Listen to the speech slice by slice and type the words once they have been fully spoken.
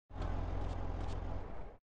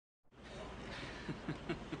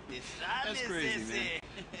That's crazy, man.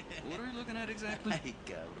 What are we looking at exactly? Ay,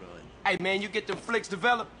 cabrón. Hey, man, you get them flicks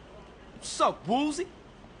developed? What's up, Woolsey?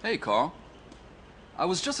 Hey, Carl. I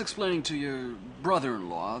was just explaining to your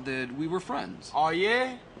brother-in-law that we were friends. Oh,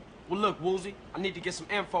 yeah? Well, look, Woolsey, I need to get some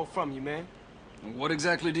info from you, man. What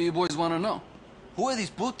exactly do you boys want to know? Who are these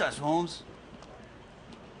putas, Holmes?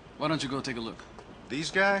 Why don't you go take a look? These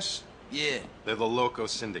guys? Yeah. They're the Loco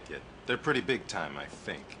Syndicate. They're pretty big time, I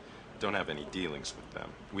think. Don't have any dealings with them.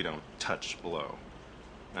 We don't touch blow.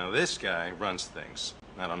 Now this guy runs things.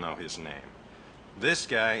 I don't know his name. This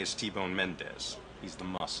guy is T-Bone Mendez. He's the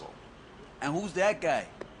muscle. And who's that guy?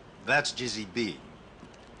 That's Jizzy B.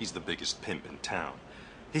 He's the biggest pimp in town.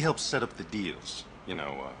 He helps set up the deals. You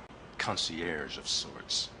know, concierge of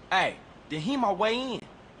sorts. Hey, then he my way in.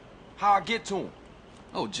 How I get to him?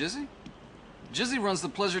 Oh, Jizzy? Jizzy runs the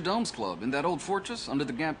Pleasure Domes Club in that old fortress under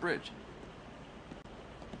the Gant Bridge.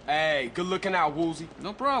 Hey, good looking out, Woolsey.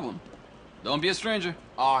 No problem. Don't be a stranger.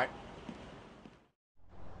 All right.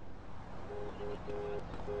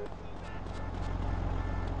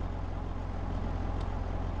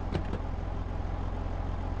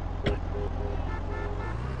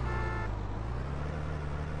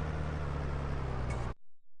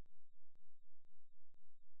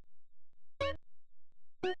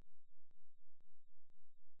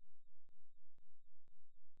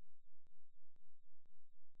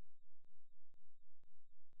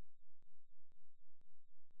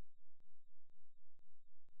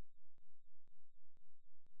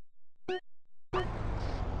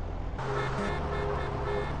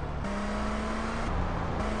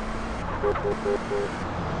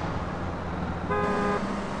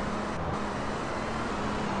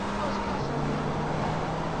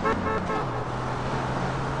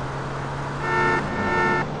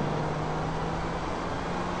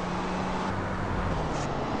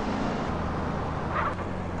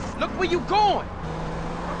 Look where you going!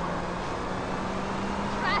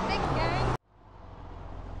 Traffic, gang!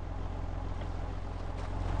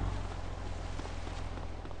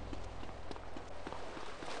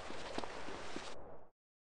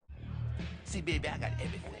 See, baby, I got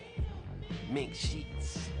everything. Mink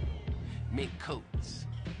sheets, mink coats,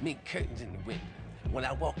 mink curtains in the window. When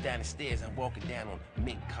I walk down the stairs, I'm walking down on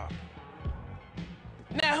mink carpet.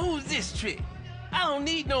 Now, who's this trick? I don't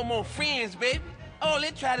need no more friends, baby. All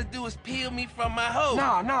they try to do is peel me from my hoe.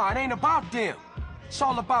 Nah, it ain't about them. It's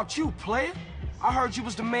all about you, player. I heard you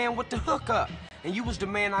was the man with the hookup, and you was the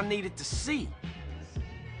man I needed to see.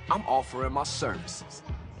 I'm offering my services.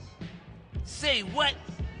 Say what?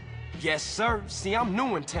 Yes, sir. See, I'm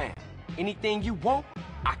new in town. Anything you want,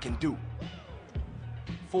 I can do.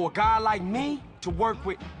 For a guy like me to work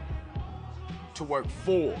for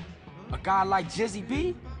a guy like Jizzy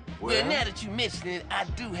B? Well, now that you mention it, I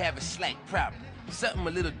do have a slight problem. Something a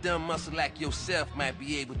little dumb muscle like yourself might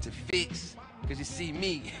be able to fix. Cause you see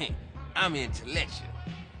me, I'm intellectual.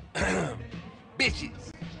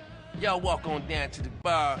 Bitches, y'all walk on down to the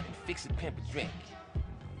bar and fix a pimp a drink.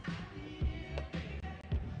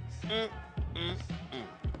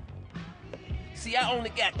 See, I only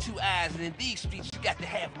got 2 eyes, and in these streets, you got to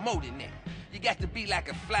have more than that. You got to be like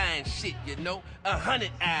a flying shit, you know?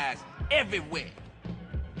 100 eyes everywhere.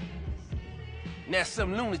 Now,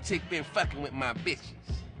 some lunatic been fucking with my bitches.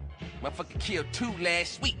 Motherfucker killed 2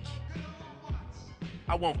 last week.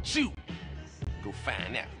 I want you to go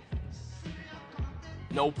find out.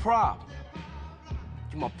 No problem.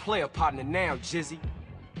 You're my player partner now, Jizzy.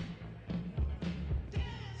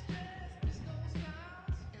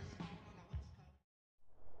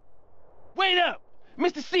 Wait up!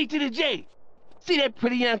 Mr. C to the J! See that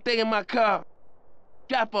pretty young thing in my car?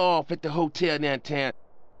 Drop her off at the hotel downtown.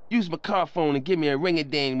 Use my car phone and give me a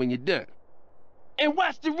ring-a-ding when you're done. And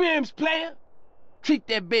watch the rims, player! Treat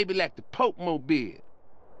that baby like the Pope Mobile.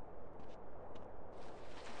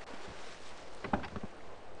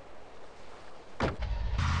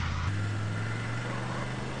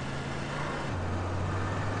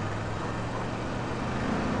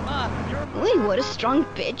 Uy, what a strong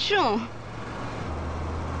bitch.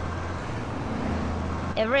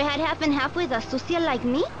 Ever had half and half with a sucia like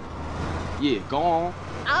me? Yeah, go on.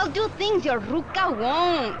 I'll do things your ruca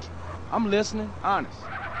won't. I'm listening, honest.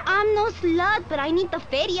 I'm no slut, but I need the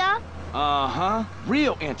feria. Uh-huh,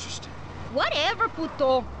 real interesting. Whatever,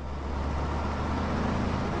 puto.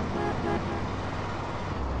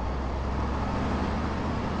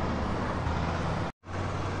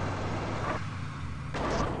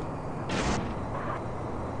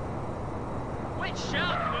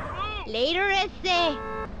 Later, ese.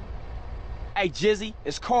 Hey, Jizzy,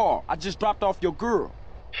 it's Carl. I just dropped off your girl.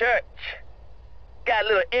 Church. Got a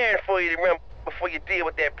little errand for you to run. before you deal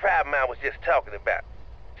with that problem I was just talking about.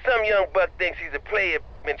 Some young buck thinks he's a player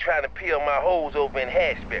been trying to peel my hoes over in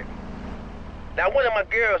Hashberry. Now, one of my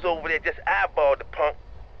girls over there just eyeballed the punk.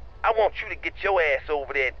 I want you to get your ass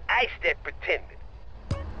over there and ice that pretender.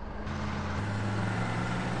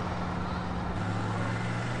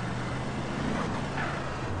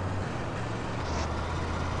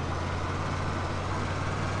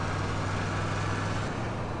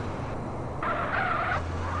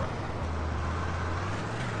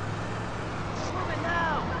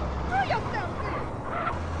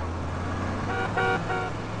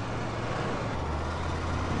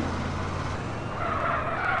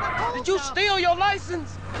 Did you steal your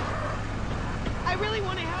license? I really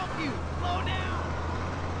want to help you. Slow down.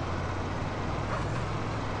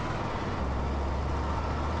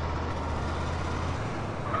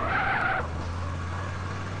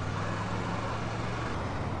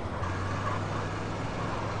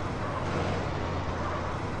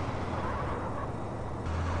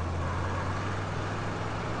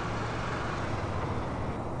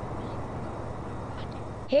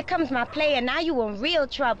 Here comes my player. Now you in real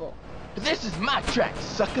trouble. This is my track,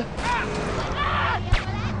 sucker.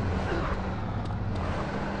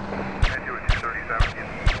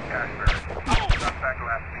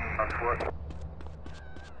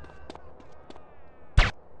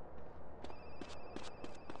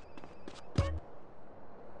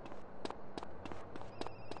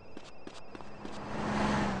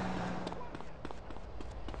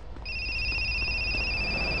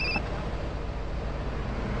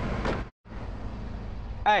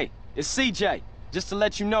 Hey, it's CJ. Just to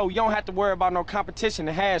let you know, you don't have to worry about no competition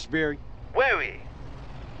in Hashberry. Worried?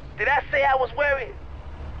 Did I say I was worried?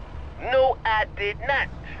 No, I did not.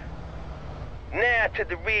 Now to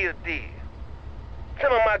the real deal.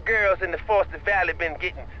 Some of my girls in the Foster Valley been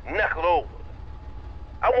getting knuckled over.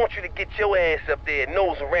 I want you to get your ass up there and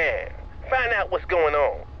nose around. Find out what's going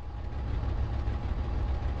on.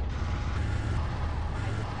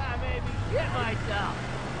 I made me shit myself.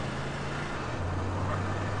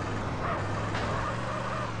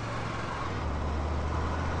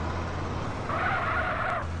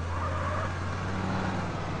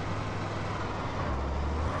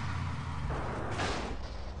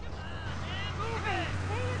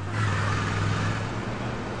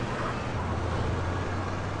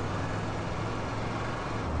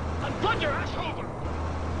 Put your ass over!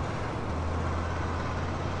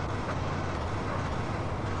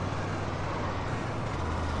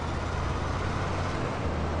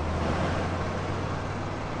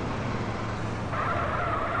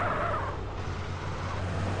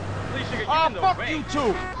 Oh, fuck you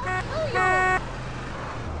two!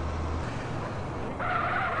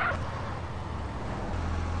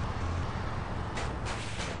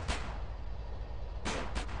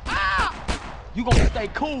 You gonna stay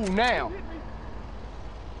cool now.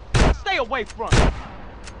 Stay away from me.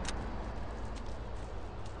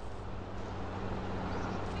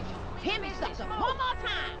 Hit me, sucker, one more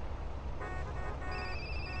time!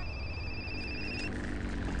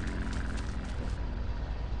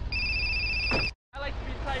 I like to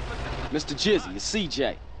be tight, but... Mr. Jizzy, it's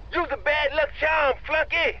CJ. You's a bad luck charm,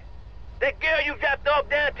 flunky. That girl you dropped off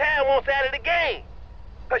downtown wants out of the game.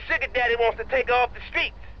 Her sugar daddy wants to take her off the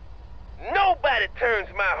streets. Nobody turns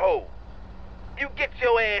my hoe. You get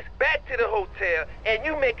your ass back to the hotel and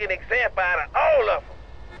you make an example out of all of them.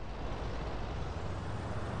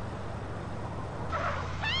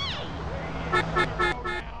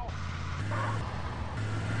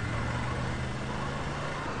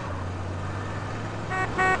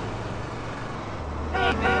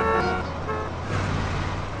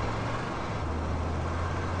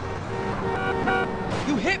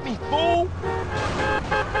 You hit me, fool!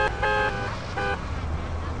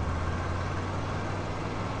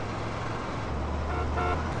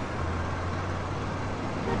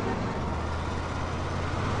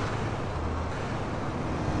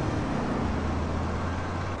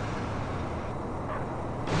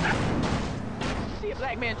 See a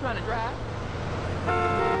black man trying to drive?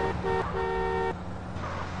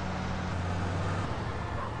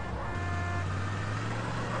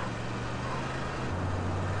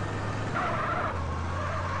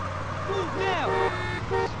 Move now!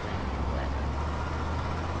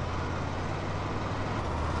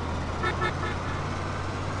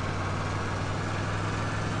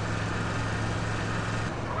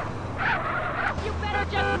 You better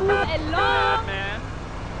just move along. Man.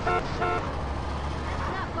 That's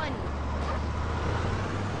not funny.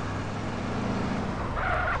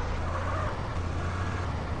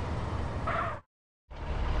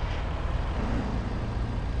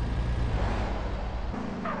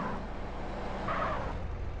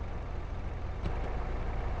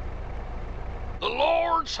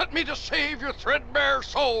 Lord sent me to save your threadbare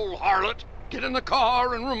soul, harlot. Get in the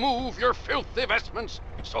car and remove your filthy vestments,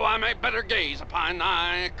 so I may better gaze upon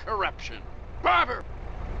thy corruption. Driver!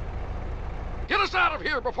 Get us out of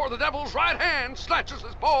here before the devil's right hand snatches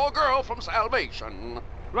this poor girl from salvation.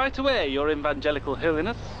 Right away, your evangelical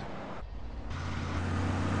holiness.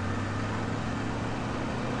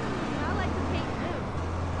 I like to paint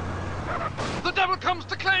too. The devil comes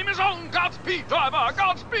to claim his own. Godspeed, driver,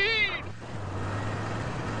 Godspeed!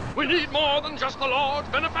 We need more than just the Lord's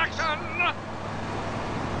benefaction.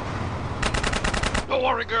 Don't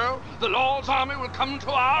worry, girl. The Lord's army will come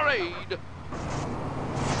to our aid.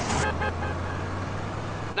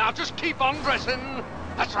 Now just keep on dressing.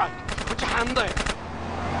 That's right. Put your hand there.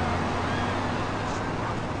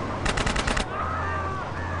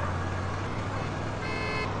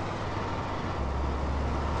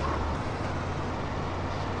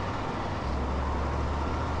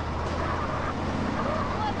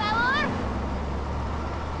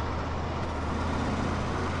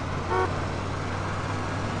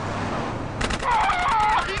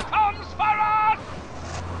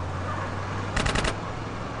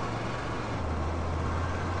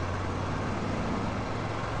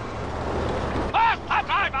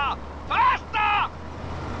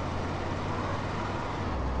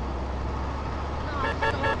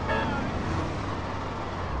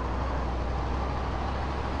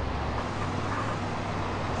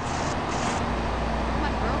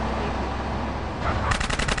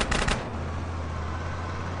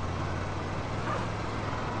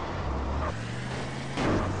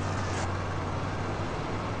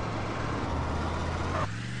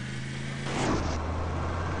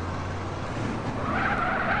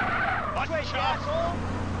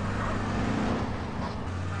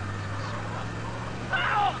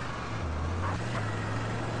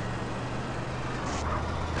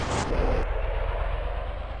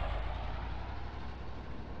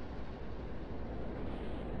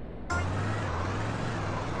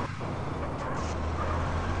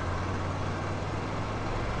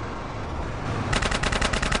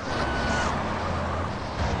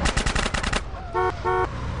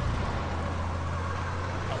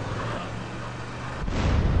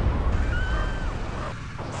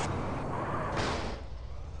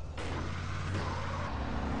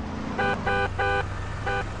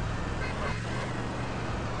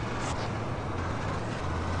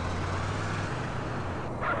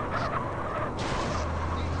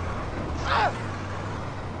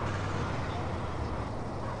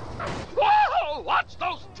 Whoa! Watch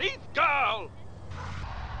those teeth, girl!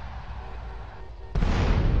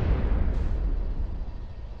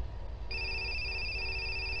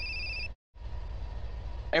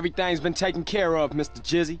 Everything's been taken care of, Mr.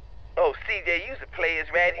 Jizzy. Oh, CJ, you's the player's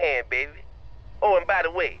right hand, baby. Oh, and by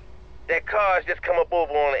the way, that car's just come up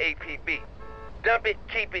over on the APB. Dump it,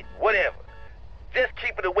 keep it, whatever. Just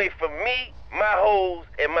keep it away from me, my hoes,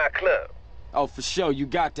 and my club. Oh, for sure, you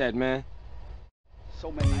got that, man.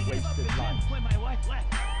 So many wasted lives. When my wife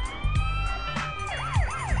left.